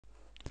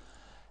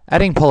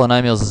Adding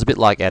polynomials is a bit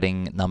like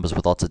adding numbers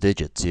with lots of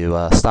digits.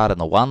 You start in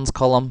the ones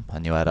column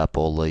and you add up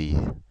all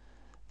the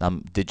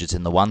digits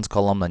in the ones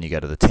column, then you go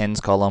to the tens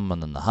column,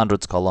 and then the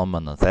hundreds column,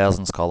 and the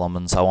thousands column,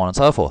 and so on and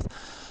so forth.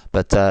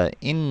 But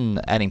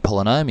in adding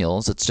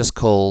polynomials, it's just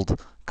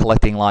called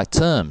collecting like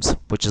terms,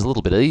 which is a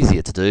little bit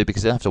easier to do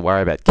because you don't have to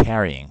worry about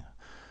carrying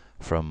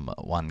from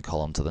one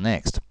column to the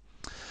next.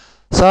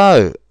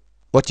 So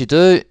what you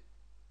do,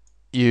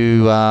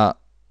 you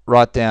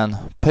write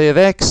down p of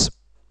x,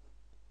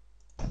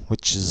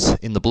 which is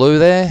in the blue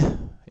there,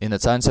 in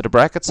its own set of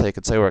brackets, so you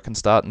can see where it can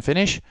start and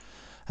finish.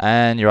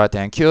 And you write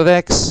down q of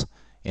x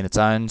in its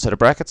own set of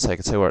brackets, so you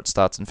can see where it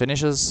starts and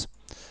finishes.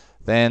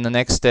 Then the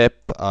next step,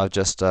 I've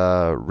just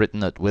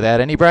written it without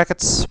any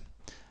brackets,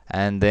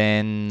 and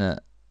then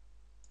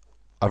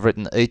I've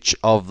written each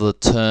of the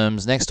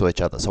terms next to each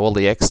other. So all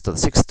the x to the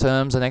sixth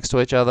terms are next to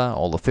each other,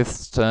 all the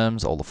fifth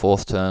terms, all the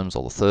fourth terms,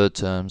 all the third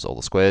terms, all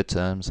the squared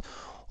terms,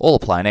 all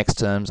the plain x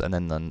terms, and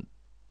then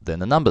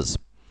the numbers.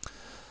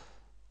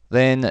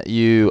 Then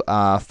you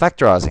are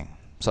factorising.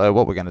 So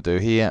what we're going to do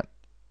here,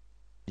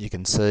 you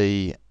can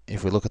see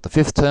if we look at the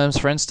fifth terms,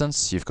 for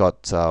instance, you've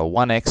got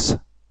 1x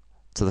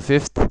to the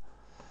fifth.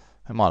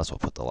 I might as well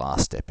put the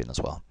last step in as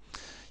well.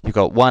 You've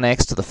got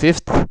 1x to the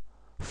fifth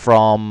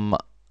from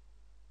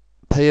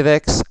p of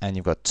x, and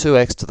you've got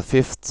 2x to the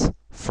fifth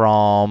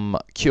from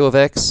q of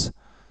x.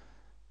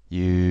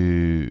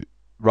 You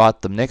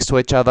write them next to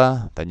each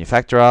other, then you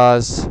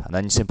factorise, and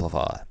then you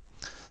simplify.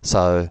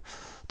 So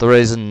the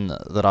reason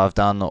that I've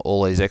done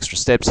all these extra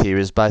steps here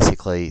is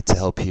basically to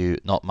help you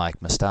not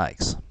make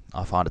mistakes.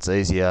 I find it's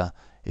easier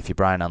if your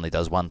brain only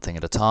does one thing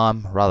at a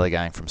time, rather than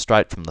going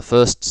straight from the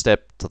first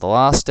step to the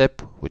last step,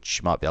 which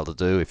you might be able to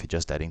do if you're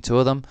just adding two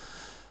of them.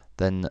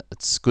 Then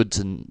it's good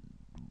to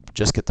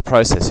just get the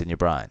process in your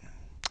brain.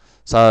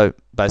 So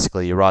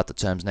basically you write the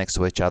terms next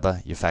to each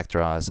other, you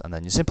factorise, and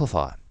then you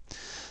simplify.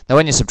 Now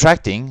when you're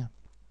subtracting,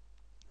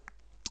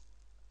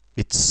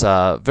 it's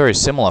a very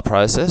similar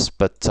process,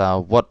 but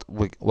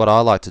what I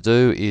like to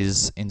do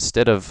is,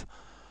 instead of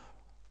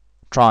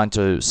trying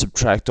to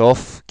subtract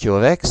off q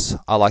of x,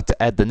 I like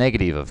to add the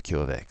negative of q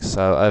of x.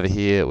 So over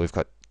here we've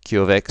got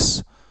q of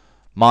x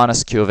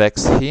minus q of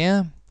x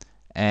here,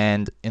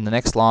 and in the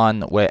next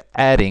line we're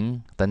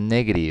adding the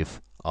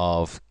negative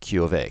of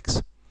q of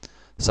x.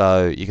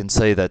 So you can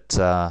see that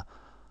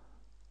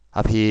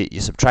up here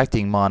you're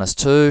subtracting minus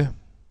 2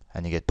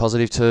 and you get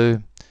positive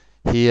 2.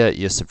 Here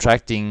you're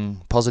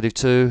subtracting positive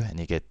 2 and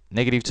you get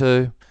negative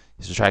 2.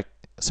 You're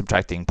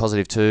subtracting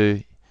positive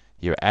 2,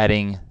 you're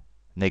adding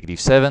negative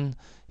 7.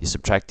 You're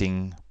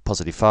subtracting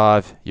positive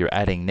 5, you're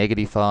adding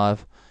negative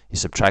 5. You're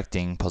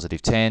subtracting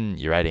positive 10,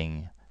 you're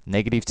adding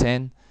negative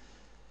 10.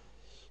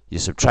 You're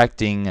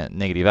subtracting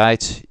negative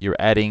 8, you're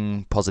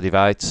adding positive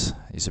 8.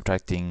 You're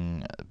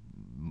subtracting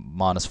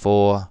minus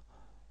 4,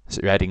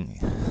 so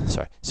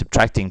you're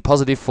subtracting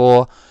positive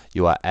 4,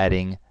 you are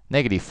adding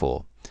negative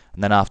 4.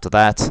 And then after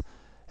that,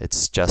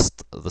 it's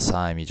just the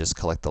same, you just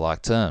collect the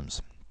like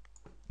terms.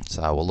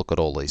 So we'll look at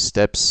all these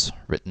steps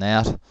written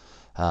out.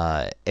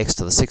 X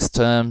to the sixth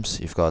terms,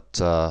 you've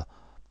got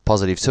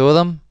positive 2 of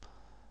them.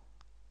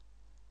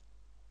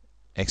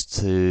 X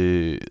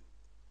to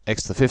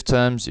the fifth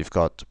terms, you've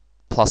got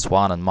plus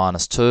 1 and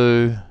minus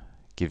 2,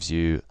 gives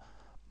you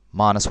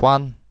minus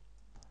 1.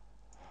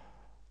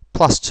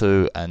 Plus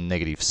 2 and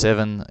negative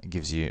 7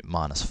 gives you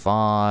minus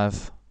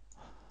 5.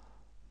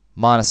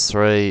 Minus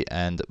 3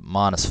 and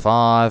minus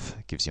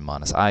 5 gives you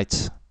minus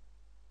 8.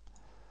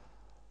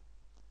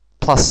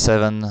 Plus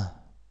 7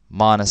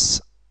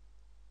 minus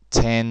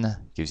 10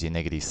 gives you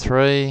negative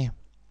 3.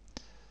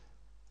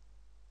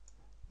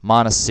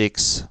 Minus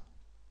 6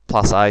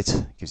 plus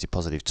 8 gives you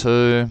positive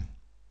 2.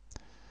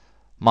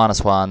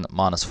 Minus 1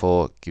 minus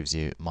 4 gives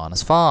you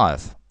minus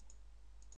 5.